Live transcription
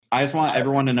I just want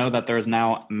everyone to know that there is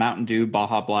now Mountain Dew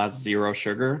Baja Blast Zero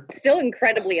Sugar. Still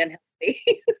incredibly unhealthy.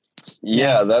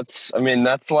 Yeah, that's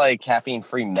like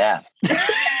caffeine-free meth.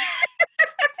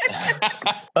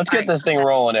 Let's get this thing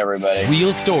rolling, everybody.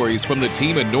 Real stories from the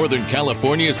team in Northern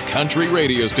California's country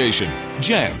radio station.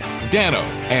 Jenn, Dano,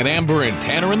 and Amber and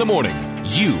Tanner in the morning.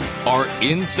 You are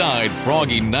inside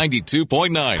Froggy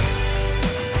 92.9.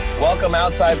 Welcome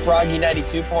outside Froggy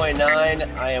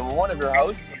 92.9. I am one of your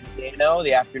hosts, Dano,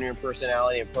 the afternoon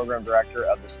personality and program director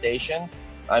of the station.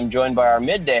 I'm joined by our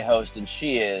midday host, and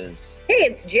she is... Hey,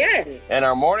 it's Jen. And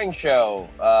our morning show,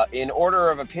 in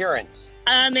order of appearance.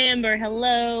 I'm Amber.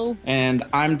 Hello. And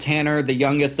I'm Tanner, the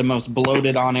youngest and most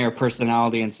bloated on-air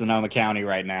personality in Sonoma County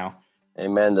right now.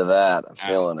 Amen to that. I'm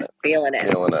feeling it. Feeling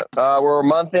it. We're a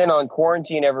month in on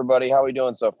quarantine, everybody. How are we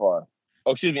doing so far?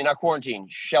 Oh, excuse me, not quarantine,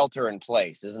 shelter in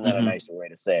place. Isn't that a nicer way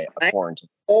to say it? Quarantine.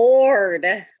 Bored.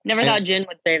 Never thought Jen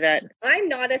would say that. I'm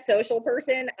not a social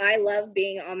person. I love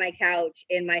being on my couch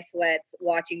in my sweats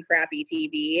watching crappy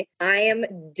TV. I am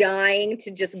dying to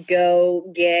just go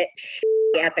get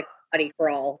at the Comedy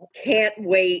Crawl. Can't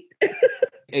wait.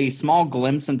 A small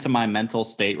glimpse into my mental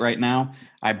state right now.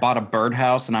 I bought a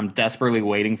birdhouse and I'm desperately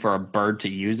waiting for a bird to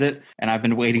use it. And I've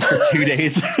been waiting for 2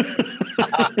 days.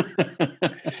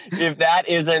 If that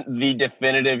isn't the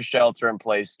definitive shelter in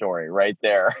place story right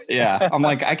there. Yeah. I'm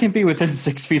like, I can be within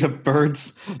 6 feet of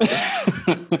birds.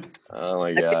 Oh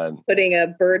my God. Putting a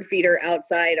bird feeder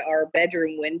outside our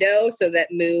bedroom window so that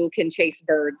Moo can chase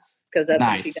birds. Because that's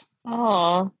what she does.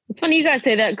 Oh, it's funny you guys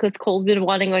say that because Cole's been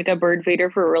wanting like a bird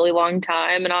feeder for a really long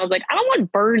time. And I was like, I don't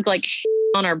want birds like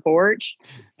on our porch.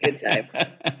 Good time.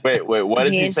 Wait, what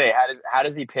does he say? How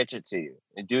does he pitch it to you?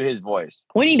 And do his voice.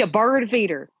 We need a bird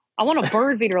feeder. I want a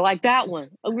bird feeder like that one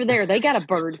over there. They got a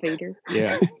bird feeder.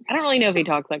 Yeah. I don't really know if he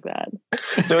talks like that.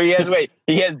 So he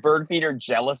has bird feeder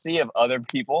jealousy of other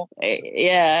people.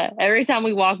 Yeah. Every time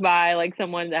we walk by like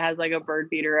someone that has like a bird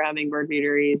feeder, having bird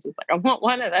feeder, he's just like, I want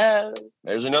one of those.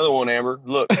 There's another one, Amber.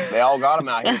 Look, they all got them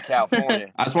out here in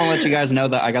California. I just want to let you guys know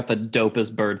that I got the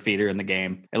dopest bird feeder in the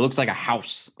game. It looks like a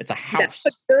house. It's a house. That's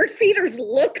what bird feeders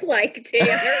look like,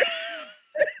 Tanner.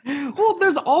 Well,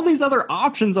 there's all these other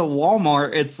options at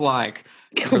Walmart. It's like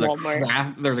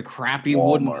there's a crappy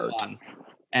wooden one,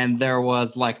 and there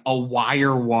was like a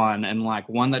wire one, and like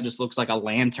one that just looks like a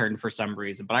lantern for some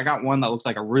reason. But I got one that looks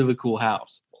like a really cool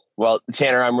house. Well,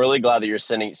 Tanner, I'm really glad that you're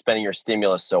spending your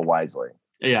stimulus so wisely.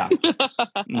 Yeah.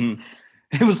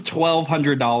 It was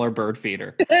 $1,200 bird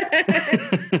feeder.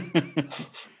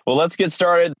 Well, let's get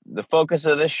started. The focus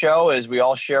of this show is we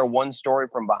all share one story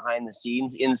from behind the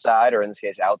scenes, inside, or in this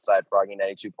case, outside Froggy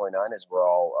 92.9, as we're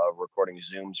all recording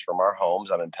Zooms from our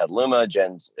homes. I'm in Petaluma.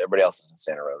 Everybody else is in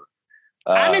Santa Rosa.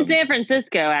 I'm in San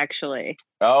Francisco, actually.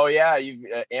 Oh, yeah.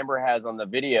 Amber has on the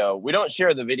video. We don't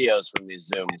share the videos from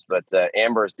these Zooms, but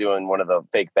Amber's doing one of the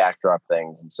fake backdrop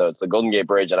things. And so it's the Golden Gate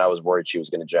Bridge, and I was worried she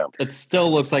was going to jump. It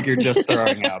still looks like you're just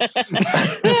throwing up.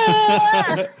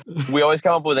 We always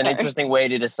come up with an interesting way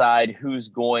to decide who's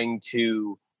going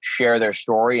to share their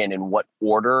story and in what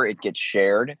order it gets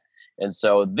shared. And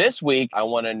so this week, I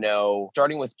want to know,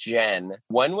 starting with Jen,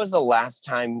 when was the last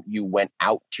time you went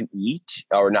out to eat?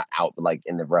 Or not out, but like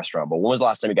in the restaurant, but when was the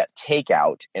last time you got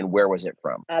takeout and where was it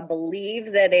from? I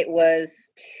believe that it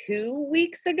was 2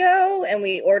 weeks ago, and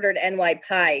we ordered NY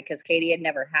pie because Katie had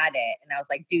never had it. And I was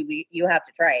like, dude, you have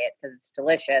to try it because it's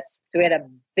delicious. So we had a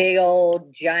big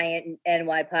old giant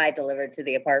NY pie delivered to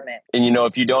the apartment. And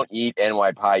if you don't eat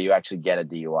NY pie, you actually get a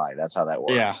DUI. That's how that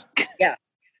works. Yeah.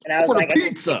 And I was like,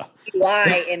 pizza.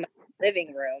 Why in my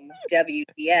living room?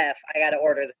 WTF? I got to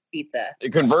order the pizza.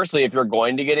 Conversely, if you're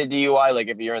going to get a DUI, like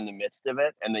if you're in the midst of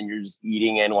it and then you're just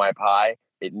eating NY pie,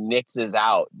 it nixes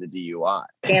out the DUI.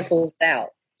 Cancels it out.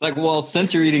 It's like, well,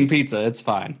 since you're eating pizza, it's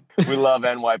fine. We love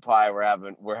NY pie. We're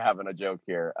having a joke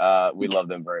here. We love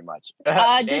them very much.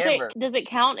 Does it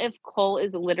count if Cole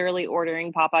is literally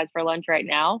ordering Popeyes for lunch right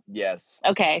now? Yes.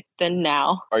 Okay, then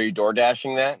now. Are you door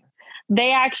dashing that?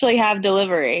 They actually have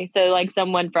delivery. So like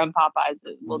someone from Popeyes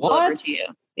will deliver to you.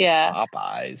 Yeah.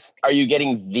 Popeyes. Are you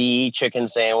getting the chicken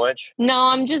sandwich? No,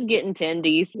 I'm just getting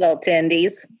tendies. Little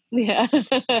tendies. Yeah.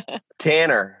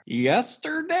 Tanner.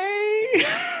 Yesterday,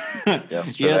 okay.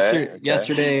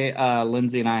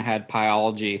 Lindsay and I had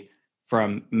Pieology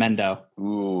from Mendo.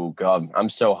 Ooh, God, I'm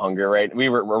so hungry, right?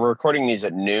 We're recording these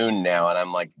at noon now, and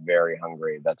I'm like very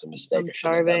hungry. That's a mistake. I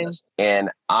shouldn't have done this.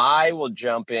 And I will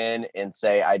jump in and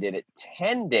say I did it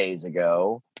 10 days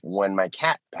ago when my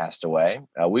cat passed away.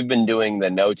 We've been doing the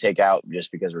no takeout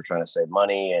just because we're trying to save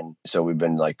money. And so we've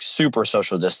been like super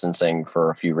social distancing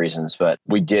for a few reasons. But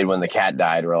we did when the cat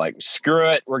died. We're like, screw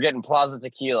it. We're getting Plaza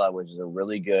Tequila, which is a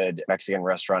really good Mexican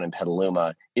restaurant in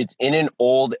Petaluma. It's in an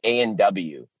old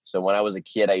A&W. So when I was a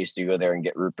kid, I used to go there and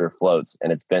get root beer floats.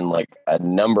 And it's been like a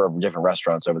number of different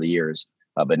restaurants over the years.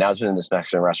 But now it's been in this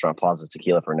Mexican restaurant, Plaza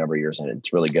Tequila, for a number of years, and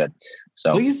it's really good.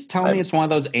 So please tell me it's one of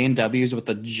those A&Ws with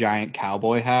a giant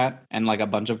cowboy hat, and like a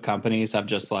bunch of companies have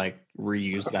just like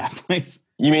reused that place.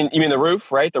 You mean the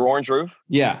roof, right? The orange roof?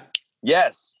 Yeah.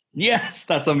 Yes. Yes,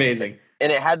 that's amazing.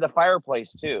 And it had the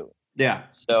fireplace too. Yeah.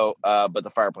 So, but the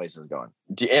fireplace is gone.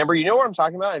 Amber, you know what I'm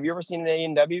talking about? Have you ever seen an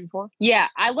A&W before? Yeah,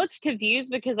 I looked confused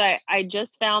because I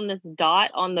just found this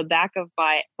dot on the back of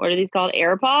my, what are these called?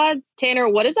 AirPods? Tanner,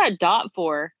 what is that dot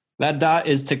for? That dot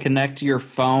is to connect your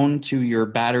phone to your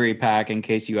battery pack in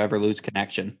case you ever lose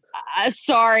connection.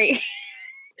 Sorry.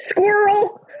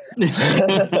 Squirrel!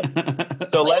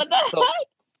 So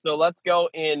let's go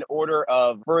in order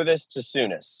of furthest to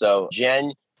soonest. So,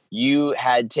 Jen, you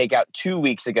had takeout 2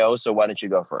 weeks ago, so why don't you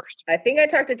go first? I think I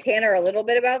talked to Tanner a little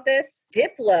bit about this.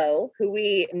 Diplo, who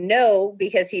we know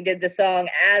because he did the song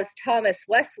As Thomas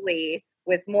Wesley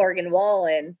with Morgan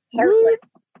Wallen, Heartless,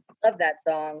 love that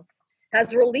song,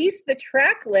 has released the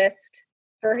track list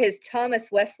for his Thomas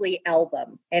Wesley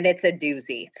album, and it's a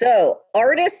doozy. So,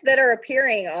 artists that are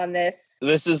appearing on this.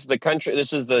 This is the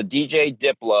DJ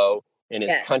Diplo, and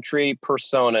his country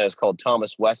persona is called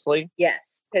Thomas Wesley.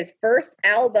 Yes. His first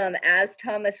album as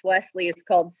Thomas Wesley is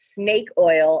called Snake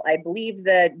Oil. I believe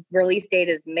the release date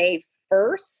is May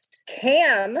 1st.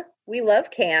 Cam, we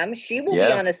love Cam. She will be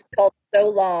on a song called So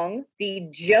Long. The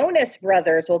Jonas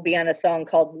Brothers will be on a song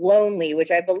called Lonely,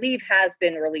 which I believe has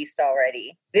been released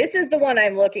already. This is the one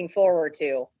I'm looking forward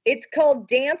to. It's called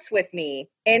Dance With Me,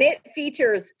 and it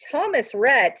features Thomas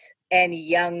Rhett and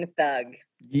Young Thug.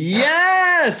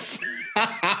 Yes!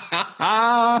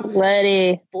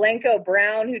 Letty. Blanco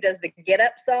Brown, who does the Get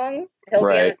Up song. He'll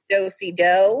be on a Do-Si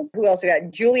Do. Who else we got?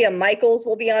 Julia Michaels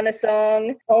will be on a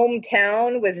song.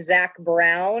 Hometown with Zach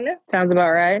Brown. Sounds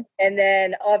about right. And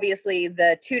then obviously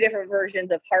the two different versions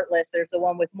of Heartless. There's the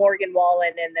one with Morgan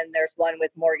Wallen, and then there's one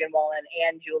with Morgan Wallen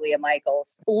and Julia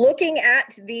Michaels. Looking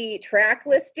at the track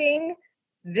listing,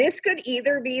 this could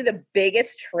either be the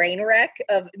biggest train wreck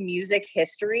of music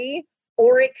history,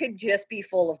 or it could just be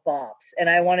full of bops. And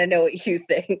I want to know what you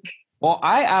think. Well,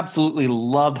 I absolutely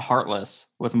loved Heartless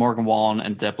with Morgan Wallen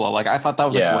and Diplo. Like, I thought that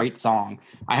was a great song.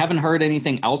 I haven't heard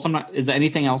anything else. Is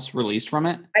anything else released from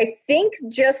it? I think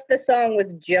just the song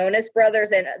with Jonas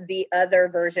Brothers and the other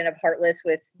version of Heartless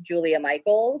with Julia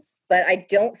Michaels. But I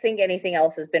don't think anything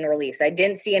else has been released. I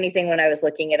didn't see anything when I was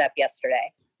looking it up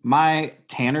yesterday. My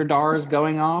Tanner Dar is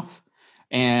going off,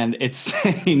 and it's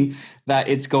saying that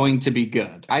it's going to be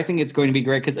good. I think it's going to be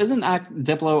great, because isn't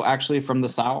Diplo actually from the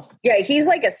South? Yeah, he's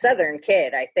like a Southern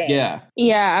kid, I think. Yeah,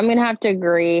 I'm going to have to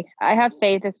agree. I have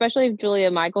faith, especially if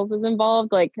Julia Michaels is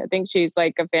involved. Like, I think she's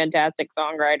like a fantastic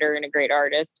songwriter and a great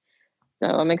artist. So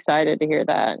I'm excited to hear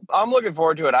that. I'm looking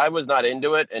forward to it. I was not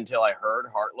into it until I heard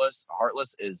Heartless.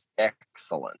 Heartless is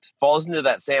excellent. Falls into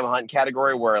that Sam Hunt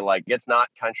category where like it's not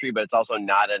country, but it's also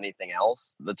not anything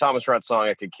else. The Thomas Rhett song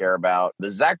I could care about.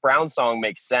 The Zach Brown song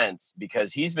makes sense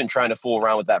because he's been trying to fool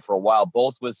around with that for a while,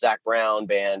 both with Zach Brown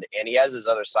Band, and he has his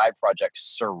other side project,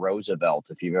 Sir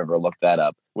Roosevelt, if you've ever looked that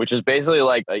up, which is basically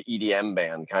like an EDM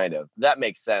band, kind of. That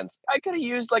makes sense. I could have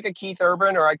used like a Keith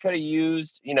Urban, or I could have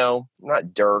used,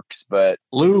 not Dirks, but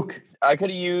Luke. I could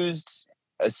have used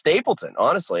a Stapleton,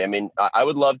 honestly. I mean, I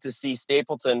would love to see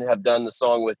Stapleton have done the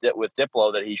song with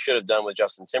Diplo that he should have done with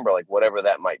Justin Timberlake, whatever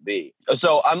that might be.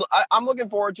 So I'm looking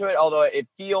forward to it, although it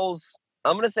feels...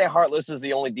 I'm going to say Heartless is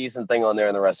the only decent thing on there,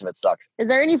 and the rest of it sucks. Is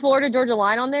there any Florida Georgia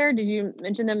Line on there? Did you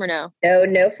mention them or no?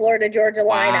 No Florida Georgia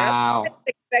Line. Wow. I'm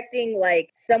expecting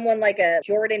like someone like a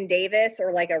Jordan Davis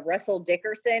or like a Russell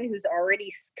Dickerson, who's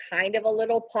already kind of a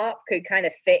little pop, could kind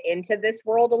of fit into this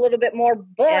world a little bit more.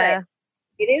 But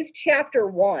it is chapter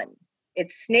 1.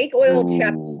 It's Snake Oil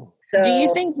chapter. So do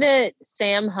you think that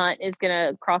Sam Hunt is going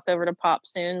to cross over to pop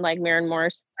soon, like Maren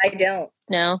Morris? I don't.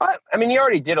 No. I mean, he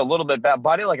already did a little bit.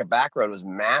 Body Like a Back Road was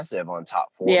massive on Top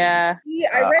 40. Yeah.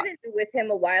 I read it with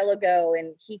him a while ago,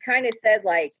 and he kind of said,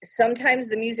 like, sometimes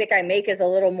the music I make is a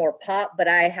little more pop, but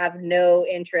I have no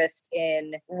interest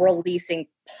in releasing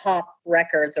pop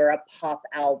records or a pop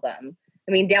album.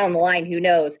 I mean, down the line, who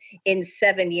knows? In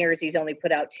 7 years, he's only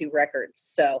put out 2 records.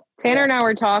 So Tanner and I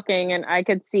were talking, and I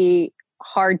could see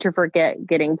hard to forget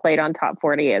getting played on Top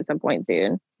 40 at some point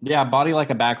soon. Yeah, Body Like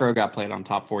a Back Row got played on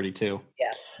Top 40 too.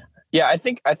 Yeah. Yeah, I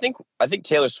think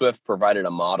Taylor Swift provided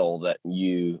a model that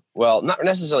not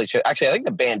necessarily. Actually, I think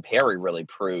the band Perry really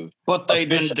proved. But they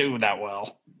didn't do that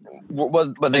well.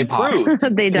 But they proved.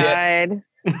 They died.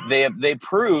 They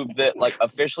proved that like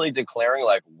officially declaring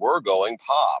like we're going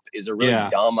pop is a really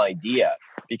dumb idea,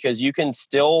 because you can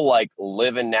still like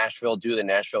live in Nashville, do the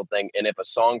Nashville thing, and if a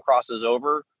song crosses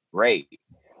over, great.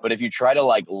 But if you try to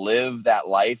like live that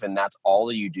life and that's all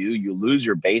that you do, you lose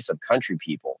your base of country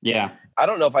people. Yeah. I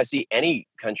don't know if I see any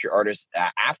country artists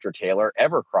after Taylor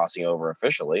ever crossing over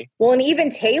officially. Well, and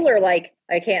even Taylor, like,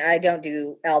 I don't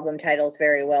do album titles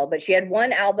very well, but she had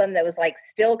one album that was like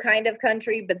still kind of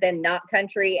country, but then not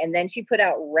country. And then she put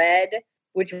out Red,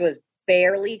 which was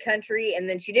barely country. And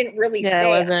then she didn't really stay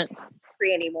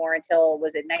country anymore until,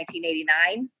 was it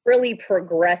 1989? Really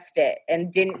progressed it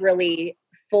and didn't really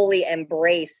fully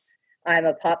embrace I'm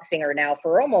a pop singer now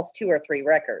for almost 2 or 3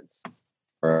 records.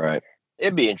 All right.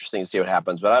 It'd be interesting to see what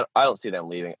happens, but I don't see them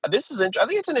leaving. I think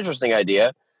it's an interesting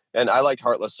idea, and I liked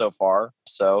Heartless so far,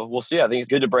 so we'll see. I think it's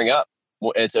good to bring up.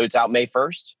 It's out May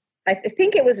 1st? I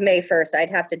think it was May 1st.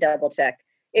 I'd have to double check.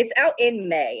 It's out in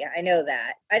May. I know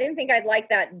that. I didn't think I'd like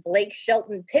that Blake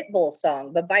Shelton Pitbull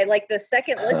song, but by like the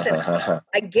second listen,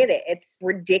 I get it. It's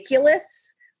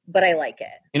ridiculous, but I like it.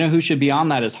 You know who should be on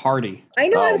that is Hardy. I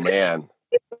know. Oh, man.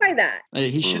 By that.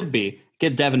 He should be.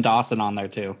 Get Devin Dawson on there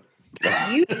too.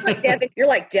 You're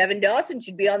like Devin Dawson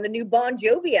should be on the new Bon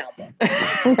Jovi album.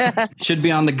 Should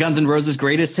be on the Guns N' Roses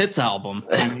Greatest Hits album.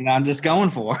 I mean, I'm just going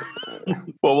for.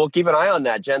 Well, we'll keep an eye on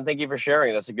that. Jen, thank you for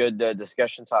sharing. That's a good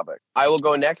discussion topic. I will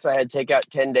go next. I had takeout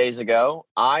 10 days ago.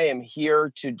 I am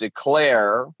here to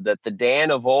declare that the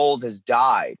Dan of old has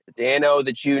died. The Dano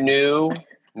that you knew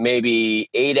maybe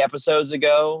 8 episodes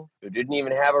ago, who didn't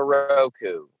even have a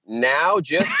Roku. Now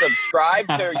just subscribe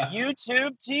to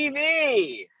YouTube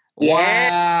TV.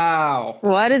 Wow.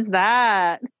 What is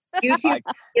that? YouTube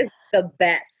is the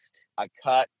best. I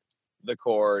cut the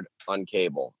cord on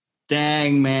cable.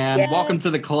 Dang, man. Yay. Welcome to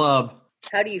the club.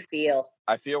 How do you feel?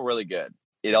 I feel really good.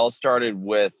 It all started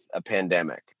with a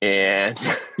pandemic, and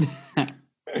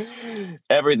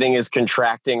everything is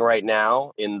contracting right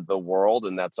now in the world,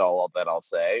 and that's all that I'll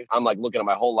say. I'm like looking at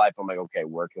my whole life. I'm like, okay,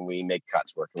 where can we make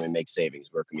cuts? Where can we make savings?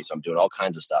 So I'm doing all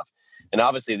kinds of stuff. And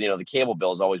obviously, the cable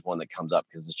bill is always one that comes up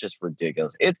because it's just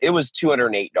ridiculous. It was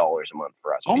 $208 a month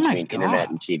for us between internet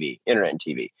and TV.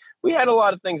 We had a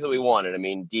lot of things that we wanted. I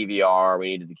mean, DVR, we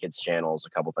needed the kids' channels, a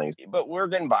couple things, but we're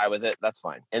getting by with it. That's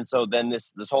fine. And so then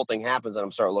this whole thing happens, and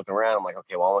I'm starting looking around. I'm like,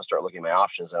 okay, well, I'm gonna start looking at my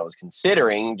options. And I was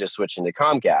considering just switching to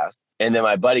Comcast. And then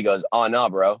my buddy goes, "Oh no,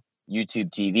 bro. YouTube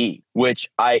TV," which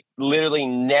I literally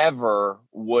never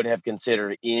would have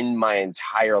considered in my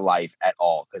entire life at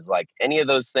all. Because like any of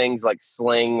those things like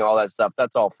Sling, all that stuff,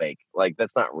 that's all fake. Like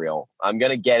that's not real. I'm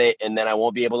going to get it and then I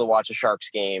won't be able to watch a Sharks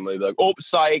game. I'll be like, oh,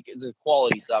 psych, the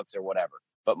quality sucks or whatever.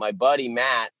 But my buddy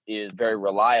Matt is very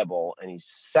reliable and he's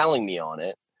selling me on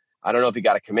it. I don't know if he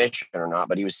got a commission or not,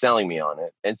 but he was selling me on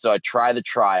it. And so I tried the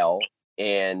trial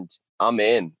and I'm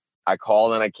in. I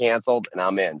called and I canceled and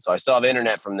I'm in. So I still have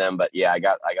internet from them, but yeah, I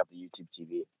got the YouTube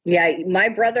TV. Yeah, my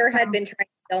brother had been trying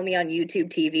to sell me on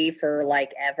YouTube TV for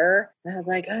like ever. And I was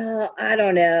like, oh, I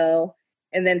don't know.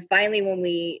 And then finally, when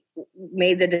we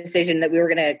made the decision that we were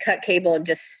going to cut cable and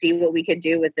just see what we could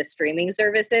do with the streaming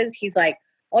services, he's like,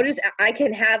 I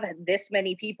can have this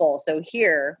many people. So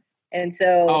here. And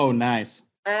so. Oh, nice.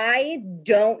 I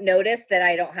don't notice that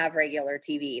I don't have regular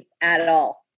TV at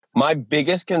all. My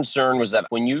biggest concern was that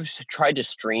when you tried to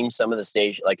stream some of the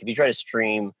station, like if you try to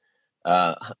stream,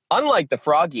 unlike the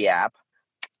Froggy app,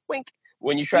 wink,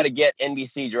 when you try to get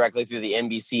NBC directly through the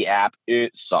NBC app,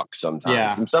 it sucks sometimes.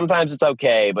 Yeah. And sometimes it's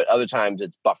okay, but other times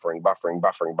it's buffering.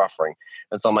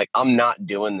 And so I'm like, I'm not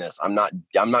doing this. I'm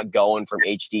not going from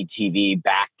HD TV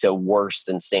back to worse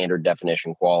than standard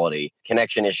definition quality,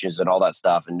 connection issues and all that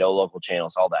stuff, and no local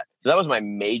channels, all that. So that was my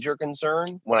major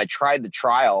concern. When I tried the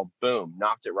trial, boom,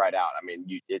 knocked it right out. I mean,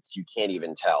 you can't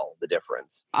even tell the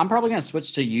difference. I'm probably going to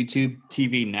switch to YouTube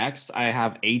TV next. I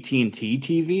have AT&T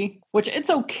TV, which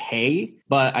it's okay,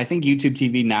 but I think YouTube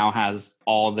TV now has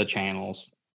all the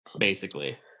channels,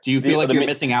 basically. Do you feel like you're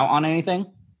missing out on anything?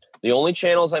 The only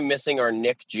channels I'm missing are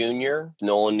Nick Jr.,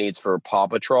 Nolan Needs for Paw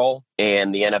Patrol,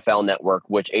 and the NFL Network,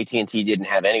 which AT&T didn't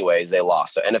have anyways. They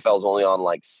lost. So NFL's only on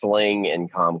like Sling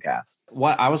and Comcast.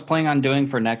 What I was planning on doing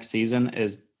for next season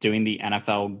is doing the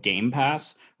NFL Game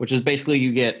Pass, which is basically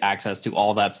you get access to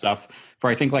all that stuff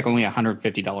for I think like only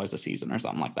 $150 a season or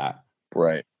something like that.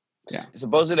 Right. Yeah.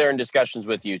 Supposedly they're in discussions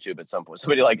with YouTube at some point.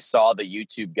 Somebody like saw the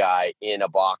YouTube guy in a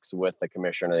box with the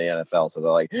commissioner of the NFL. So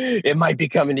they're like, it might be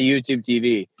coming to YouTube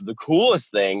TV. The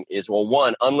coolest thing is, well,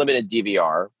 one, unlimited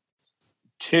DVR.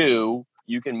 Two,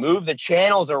 you can move the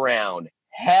channels around.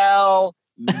 Hell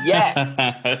yes.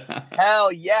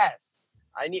 Hell yes.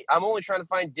 I'm only trying to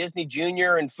find Disney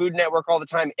Junior and Food Network all the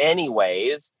time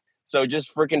anyways. So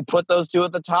just freaking put those two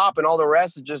at the top and all the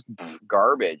rest is just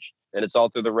garbage. And it's all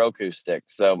through the Roku stick.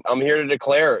 So I'm here to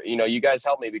declare, you guys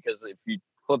help me, because if you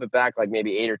flip it back like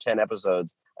maybe 8 or 10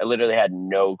 episodes, I literally had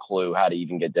no clue how to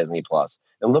even get Disney Plus.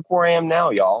 And look where I am now,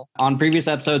 y'all. On previous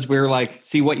episodes, we were like,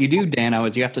 see, what you do, Dano,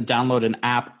 is you have to download an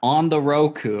app on the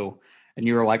Roku. And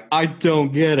you were like, I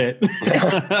don't get it.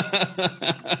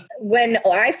 When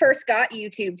I first got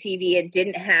YouTube TV, it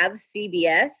didn't have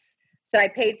CBS. So I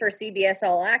paid for CBS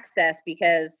All Access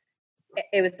because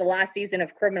it was the last season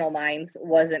of Criminal Minds,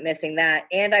 wasn't missing that.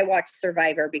 And I watched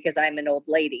Survivor because I'm an old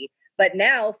lady. But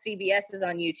now CBS is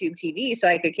on YouTube TV, so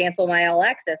I could cancel my All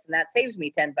Access, and that saves me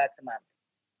 $10 a month.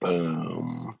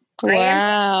 Boom.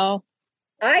 Wow.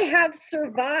 I have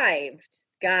survived,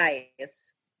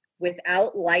 guys,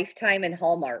 without Lifetime and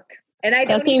Hallmark. And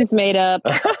that seems made up.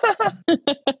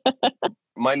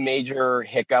 My major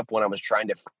hiccup when I was trying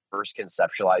to first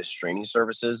conceptualize streaming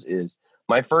services is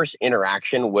my first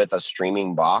interaction with a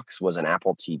streaming box was an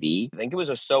Apple TV. I think it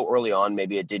was so early on,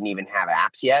 maybe it didn't even have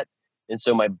apps yet. And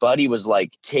so my buddy was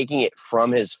like taking it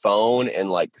from his phone and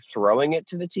like throwing it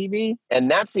to the TV.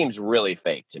 And that seems really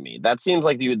fake to me. That seems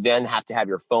like you then have to have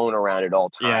your phone around at all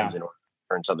times in order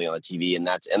to turn something on the TV.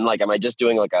 And like, am I just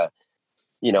doing like a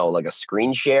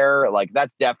screen share? Like,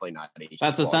 that's definitely not HD.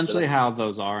 That's essentially how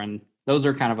those are. And those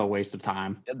are kind of a waste of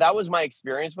time. That was my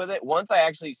experience with it. Once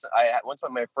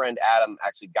my friend Adam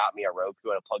actually got me a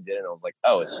Roku and I plugged it in, and I was like,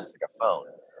 oh, it's just like a phone.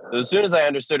 So as soon as I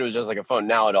understood it was just like a phone,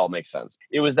 now it all makes sense.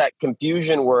 It was that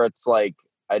confusion where it's like,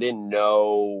 I didn't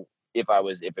know if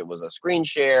it was a screen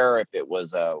share, if it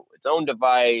was its own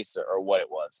device or what it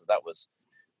was. So that was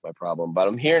my problem. But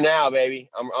I'm here now,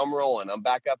 baby. I'm rolling. I'm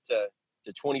back up to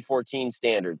 2014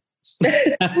 standards.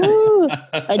 Ooh,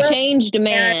 a changed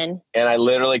man. And I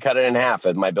literally cut it in half.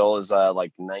 And my bill is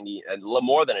like 90,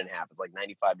 more than in half. It's like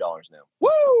 $95 now.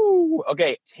 Woo!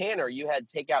 Okay, Tanner, you had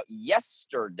takeout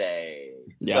yesterday.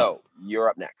 Yeah. So you're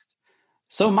up next.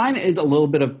 So mine is a little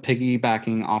bit of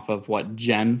piggybacking off of what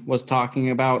Jen was talking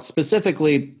about.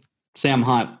 Specifically, Sam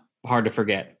Hunt, hard to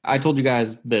forget. I told you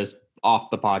guys this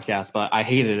off the podcast, but I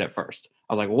hated it at first.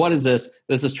 I was like, what is this?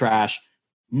 This is trash.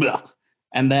 Blah.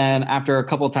 And then after a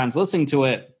couple of times listening to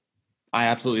it, I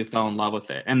absolutely fell in love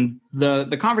with it. And the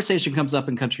conversation comes up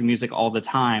in country music all the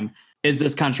time. Is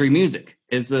this country music?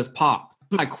 Is this pop?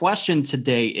 My question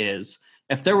today is,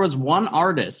 if there was one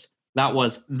artist that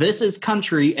was, this is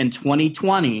country in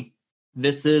 2020,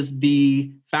 this is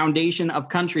the foundation of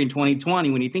country in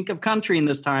 2020. When you think of country in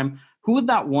this time, who would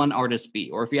that one artist be?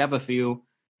 Or if you have a few,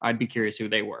 I'd be curious who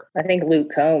they were. I think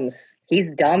Luke Combs.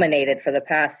 He's dominated for the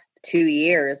past 2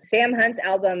 years. Sam Hunt's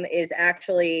album is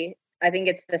actually, I think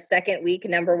it's the second week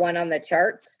 #1 on the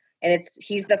charts. And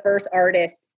he's the first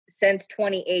artist since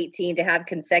 2018 to have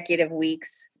consecutive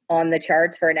weeks on the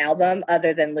charts for an album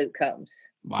other than Luke Combs.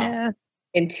 Wow. Yeah.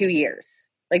 In 2 years.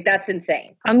 Like, that's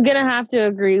insane. I'm going to have to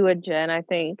agree with Jen. I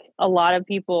think a lot of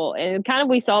people, and kind of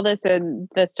we saw this in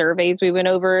the surveys we went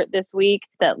over this week,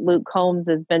 that Luke Combs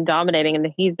has been dominating and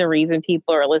he's the reason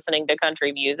people are listening to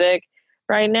country music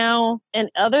right now. And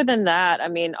other than that, I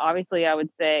mean, obviously I would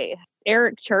say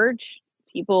Eric Church,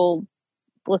 people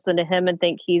listen to him and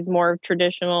think he's more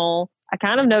traditional. I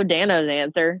kind of know Dano's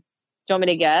answer. Do you want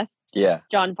me to guess? Yeah.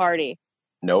 John Party.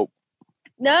 Nope.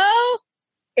 No?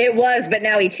 It was, but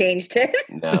now he changed it.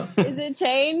 No. Is it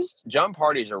changed? John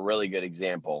Party is a really good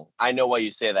example. I know why you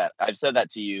say that. I've said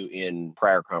that to you in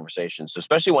prior conversations. So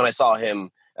especially when I saw him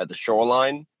at the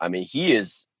Shoreline, I mean, he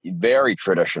is very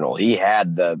traditional. He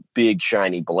had the big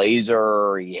shiny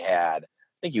blazer. I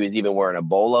think he was even wearing a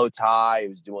bolo tie. He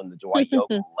was doing the Dwight Yoakam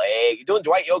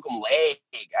leg.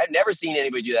 I've never seen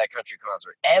anybody do that country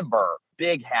concert ever.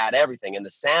 Big hat, everything. And the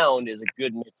sound is a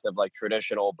good mix of like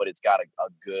traditional, but it's got a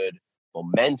good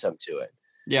momentum to it.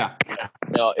 Yeah.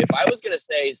 Now, if I was going to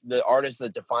say the artist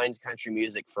that defines country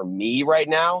music for me right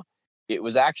now, it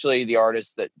was actually the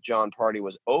artist that John Party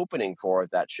was opening for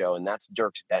at that show, and that's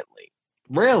Dierks Bentley.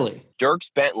 Really?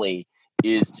 Dierks Bentley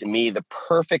is, to me, the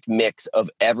perfect mix of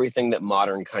everything that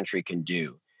modern country can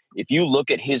do. If you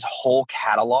look at his whole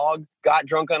catalog, Got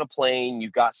Drunk on a Plane,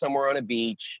 you've got Somewhere on a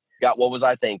Beach, got What Was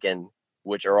I Thinking,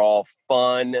 which are all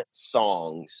fun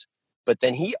songs. but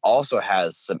then he also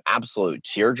has some absolute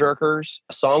tearjerkers.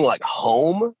 A song like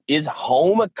Home. Is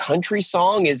Home a country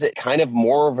song? Is it kind of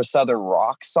more of a Southern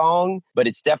rock song? But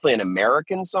it's definitely an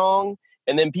American song.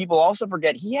 And then people also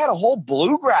forget he had a whole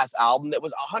bluegrass album that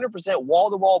was 100%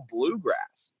 wall-to-wall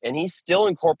bluegrass. And he still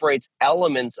incorporates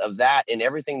elements of that in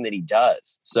everything that he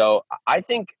does. So I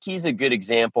think he's a good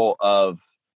example of,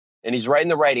 and he's right in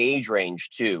the right age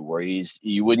range too, where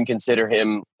you wouldn't consider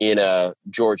him in a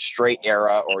George Strait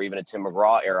era or even a Tim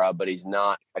McGraw era, but he's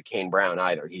not a Kane Brown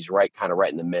either. He's kind of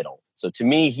right in the middle. So to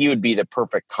me, he would be the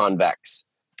perfect convex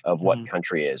of what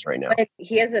country is right now.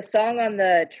 He has a song on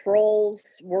the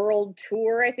Trolls World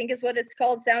Tour, I think is what it's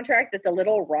called, soundtrack, that's a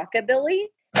little rockabilly.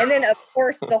 And then, of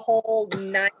course, the whole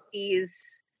 90s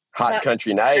Hot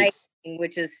Country Nights,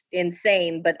 which is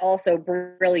insane, but also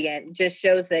brilliant. Just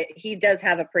shows that he does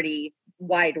have a pretty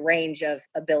wide range of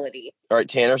ability. All right,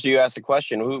 Tanner, so you asked the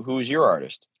question, who's your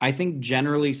artist? I think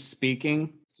generally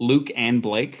speaking, Luke and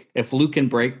Blake. If Luke and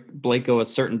Blake go a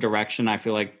certain direction, I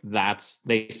feel like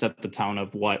they set the tone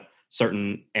of what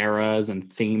certain eras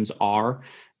and themes are,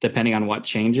 depending on what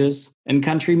changes in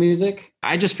country music.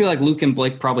 I just feel like Luke and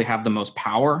Blake probably have the most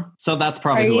power. So that's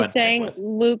probably who I'd stick with. Are you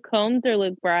saying Luke Combs or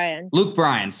Luke Bryan? Luke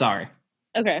Bryan, sorry.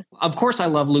 Okay. Of course, I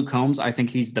love Luke Combs. I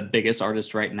think he's the biggest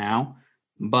artist right now.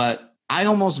 But I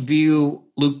almost view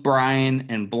Luke Bryan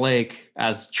and Blake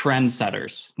as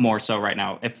trendsetters more so right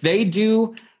now. If they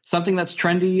do something that's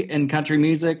trendy in country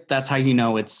music, that's how you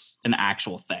know it's an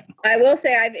actual thing. I will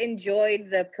say I've enjoyed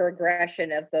the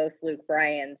progression of both Luke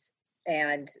Bryan's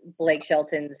and Blake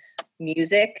Shelton's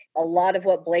music. A lot of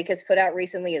what Blake has put out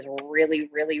recently is really,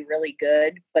 really, really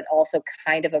good, but also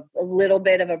kind of a little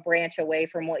bit of a branch away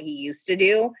from what he used to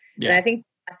do. Yeah. And I think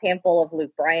the last handful of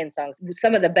Luke Bryan songs,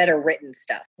 some of the better written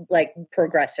stuff, like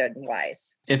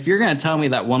progression-wise. If you're going to tell me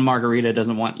that One Margarita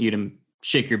doesn't want you to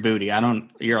shake your booty,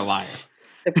 you're a liar.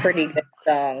 It's a pretty good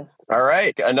song. All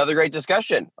right. Another great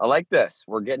discussion. I like this.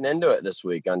 We're getting into it this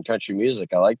week on country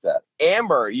music. I like that.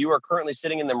 Amber, you are currently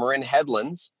sitting in the Marin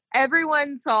Headlands.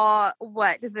 Everyone saw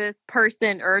what this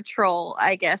person or troll,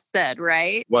 I guess, said,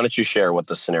 right? Why don't you share what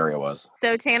the scenario was?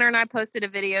 So Tanner and I posted a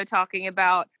video talking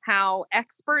about how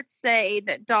experts say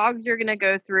that dogs are going to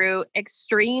go through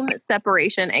extreme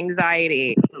separation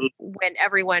anxiety when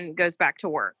everyone goes back to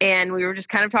work. And we were just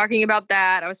kind of talking about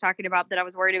that. I was talking about that I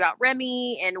was worried about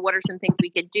Remy and what are some things we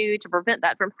could do to prevent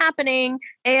that from happening.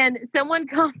 And someone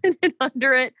commented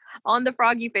under it on the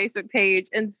Froggy Facebook page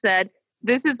and said,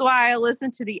 "This is why I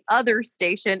listen to the other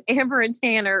station. Amber and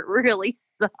Tanner really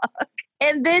suck."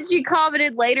 And then she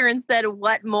commented later and said,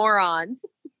 "What morons."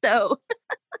 So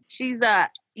she's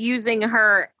using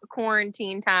her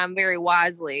quarantine time very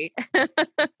wisely.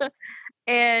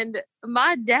 And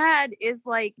my dad is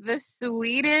like the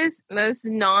sweetest, most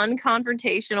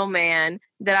non-confrontational man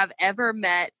that I've ever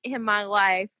met in my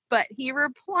life. But he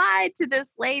replied to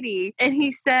this lady and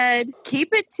he said,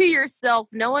 "Keep it to yourself.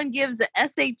 No one gives a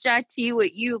SHIT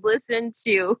what you listen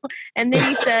to." And then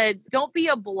he said, "Don't be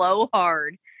a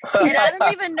blowhard." And I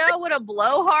don't even know what a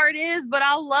blowhard is, but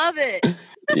I love it.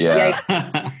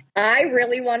 Yeah. I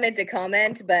really wanted to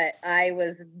comment, but I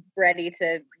was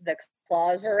the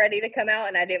claws were ready to come out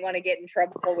and I didn't want to get in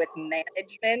trouble with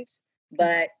management.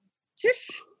 But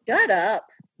just shut up.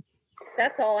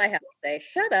 That's all I have to say.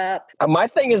 Shut up. My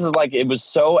thing is like, it was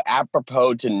so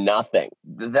apropos to nothing.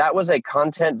 That was a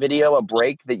content video, a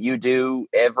break that you do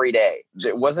every day.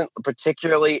 It wasn't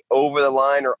particularly over the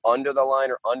line or under the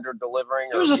line or under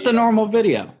delivering. It was just a normal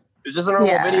video. It was just a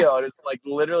normal video. And it's like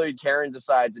literally Karen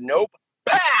decides, nope,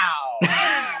 pow!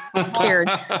 Scared.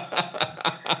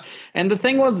 And the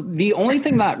thing was, the only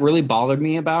thing that really bothered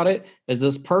me about it is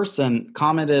this person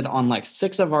commented on like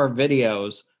 6 of our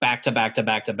videos back to back to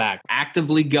back to back,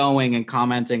 actively going and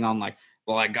commenting on like,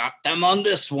 "Well, I got them on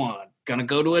this one, gonna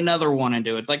go to another one and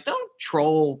do it." It's like, don't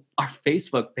troll our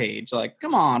Facebook page. Like,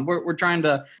 come on, we're trying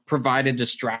to provide a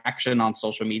distraction on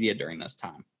social media during this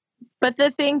time. But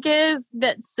the thing is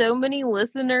that so many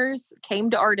listeners came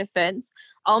to our defense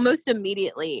almost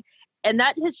immediately. And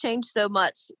that has changed so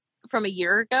much from a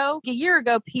year ago. A year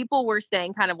ago, people were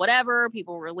saying kind of whatever.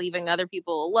 People were leaving other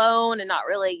people alone and not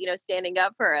really, standing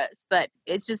up for us. But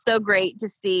it's just so great to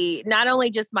see not only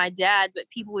just my dad, but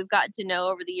people we've gotten to know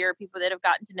over the year, people that have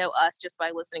gotten to know us just by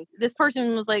listening. This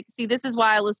person was like, "See, this is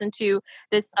why I listen to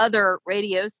this other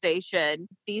radio station.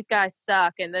 These guys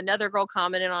suck." And another girl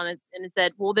commented on it and it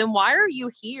said, "Well, then why are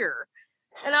you here?"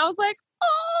 And I was like,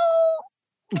 oh,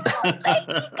 thank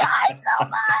you guys so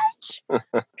much.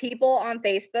 People on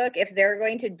Facebook, if they're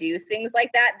going to do things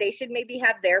like that, they should maybe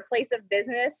have their place of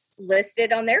business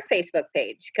listed on their Facebook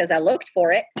page, because I looked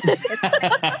for it.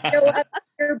 No other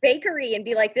your bakery and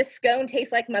be like, this scone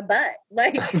tastes like my butt.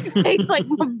 Like, tastes like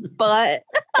my butt.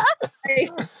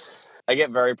 I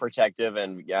get very protective,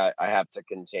 and I have to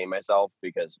contain myself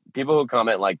because people who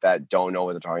comment like that don't know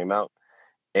what they're talking about.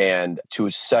 And to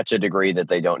such a degree that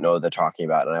they don't know what they're talking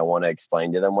about. And I want to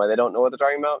explain to them why they don't know what they're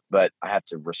talking about, but I have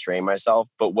to restrain myself.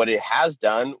 But what it has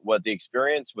done, what the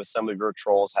experience with some of your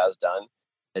trolls has done,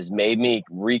 has made me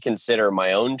reconsider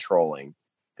my own trolling.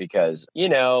 Because,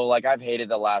 like I've hated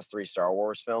the last 3 Star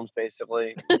Wars films,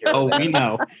 basically. Oh, we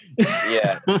know.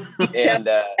 Yeah. And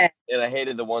I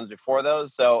hated the ones before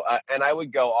those. So, and I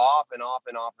would go off and off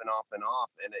and off and off and off.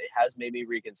 And it has made me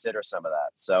reconsider some of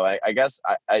that. So I guess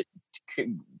I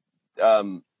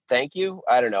thank you.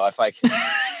 I don't know if I can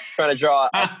trying to draw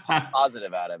a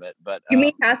positive out of it. But you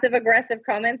mean passive aggressive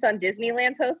comments on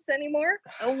Disneyland posts anymore?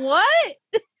 What?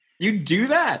 You do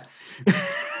that?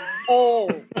 Oh.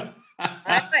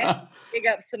 I might dig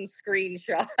up some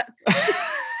screenshots.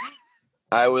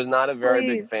 I was not a very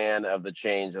big fan of the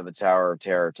change of the Tower of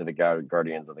Terror to the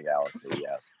Guardians of the Galaxy,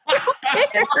 yes.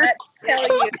 Let's tell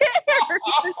you.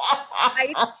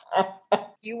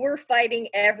 You were fighting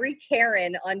every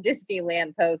Karen on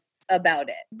Disneyland posts about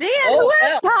it. Dan, who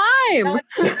has time?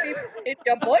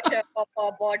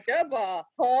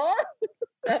 Huh?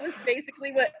 That was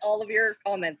basically what all of your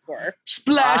comments were.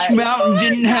 Splash Mountain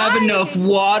didn't have enough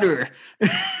water.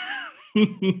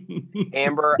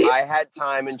 Amber, I had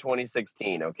time in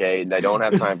 2016, okay? I don't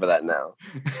have time for that now.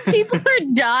 People are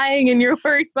dying and you're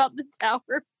worried about the Tower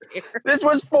of Terror. This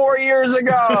was 4 years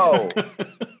ago.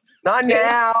 Not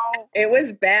now. It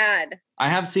was bad. I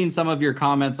have seen some of your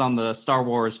comments on the Star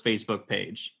Wars Facebook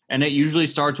page, and it usually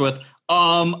starts with,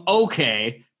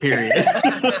 okay, period.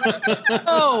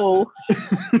 Oh.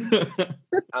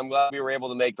 I'm glad we were able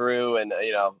to make through, and,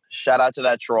 shout out to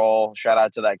that troll. Shout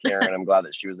out to that Karen. I'm glad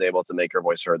that she was able to make her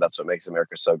voice heard. That's what makes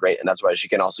America so great, and that's why she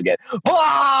can also get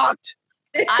blocked.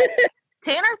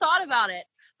 Tanner thought about it.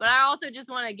 But I also just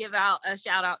want to give out a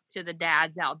shout out to the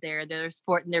dads out there that are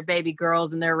supporting their baby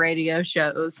girls in their radio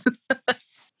shows.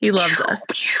 He loves us.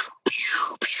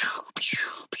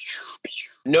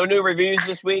 No new reviews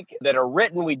this week that are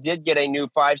written. We did get a new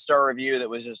 5-star review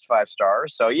that was just 5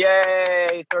 stars. So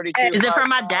yay, 32. Is it from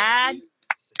my dad?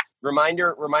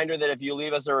 Reminder that if you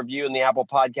leave us a review in the Apple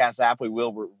Podcast app, we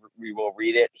will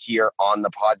read it here on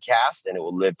the podcast, and it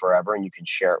will live forever, and you can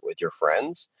share it with your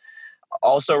friends.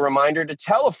 Also, reminder to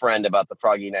tell a friend about the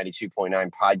Froggy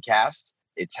 92.9 podcast.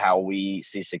 It's how we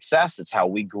see success. It's how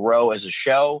we grow as a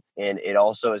show. And it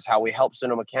also is how we help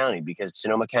Sonoma County, because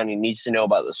Sonoma County needs to know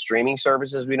about the streaming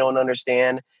services we don't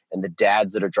understand and the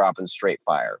dads that are dropping straight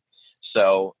fire.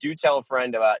 So do tell a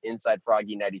friend about Inside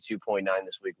Froggy 92.9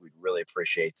 this week. We'd really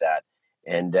appreciate that.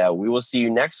 And we will see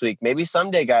you next week. Maybe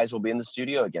someday, guys, we'll be in the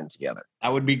studio again together.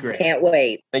 That would be great. Can't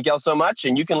wait. Thank y'all so much.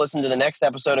 And you can listen to the next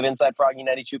episode of Inside Froggy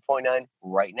 92.9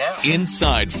 right now.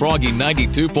 Inside Froggy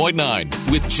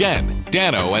 92.9 with Jenn,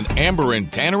 Dano, and Amber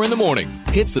and Tanner in the morning.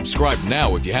 Hit subscribe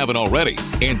now if you haven't already.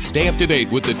 And stay up to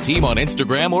date with the team on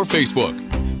Instagram or Facebook.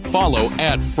 Follow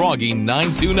at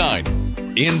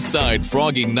Froggy929. Inside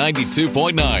Froggy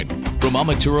 92.9 from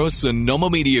Amaturo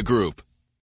Sonoma Media Group.